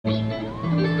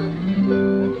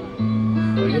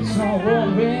It's all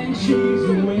warm when she's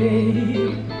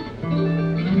away.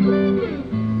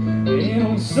 Ain't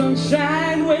no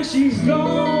sunshine when she's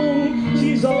gone.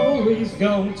 She's always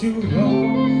gone too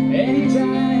long.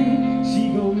 Anytime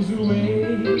she goes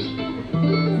away,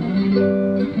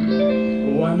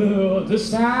 wonder the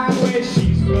time when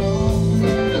she's gone.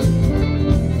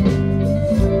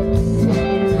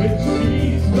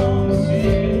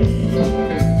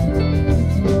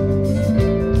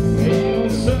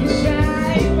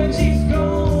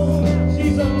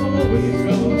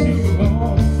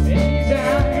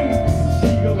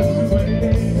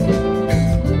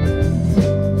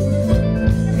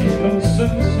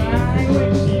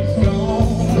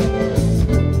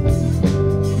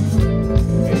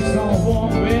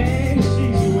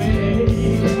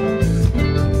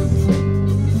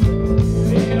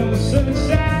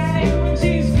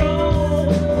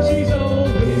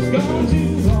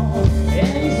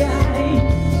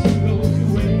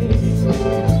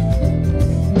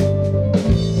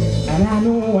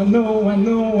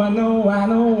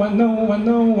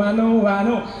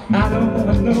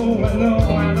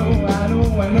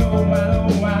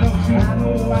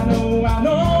 I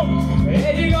know,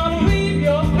 and you're gonna leave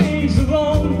your things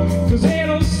alone, 'cause ain't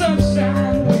no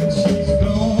sunshine when she's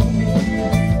gone.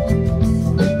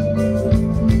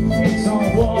 It's all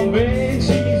warm when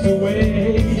she's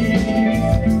away.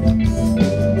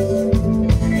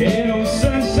 Ain't no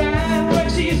sunshine when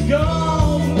she's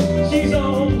gone. She's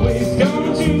always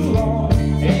gone too long.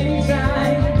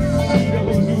 Anytime she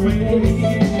goes away.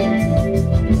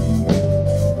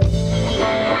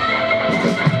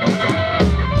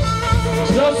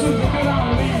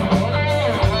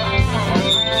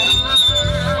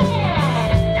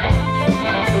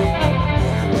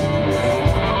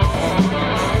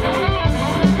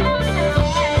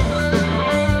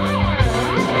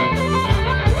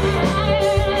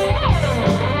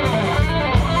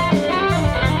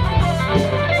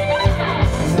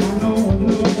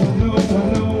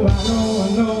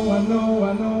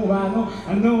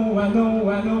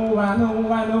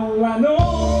 I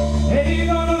know, and you're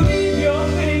gonna leave your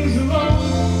things alone,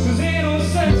 'cause ain't no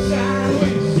sunshine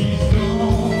when she's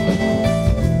gone.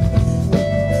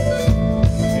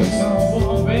 It's all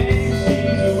warm when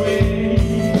she's away.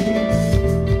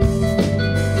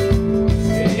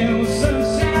 Ain't no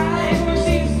sunshine when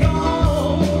she's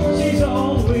gone. She's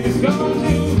always gone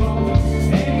too long.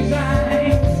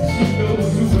 Anytime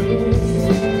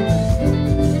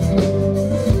she goes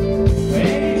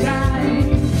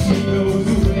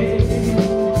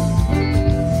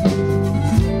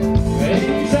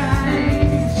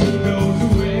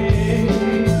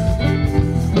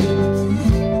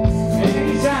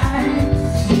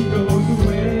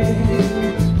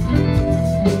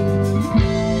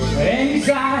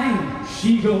away.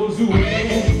 She goes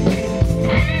away.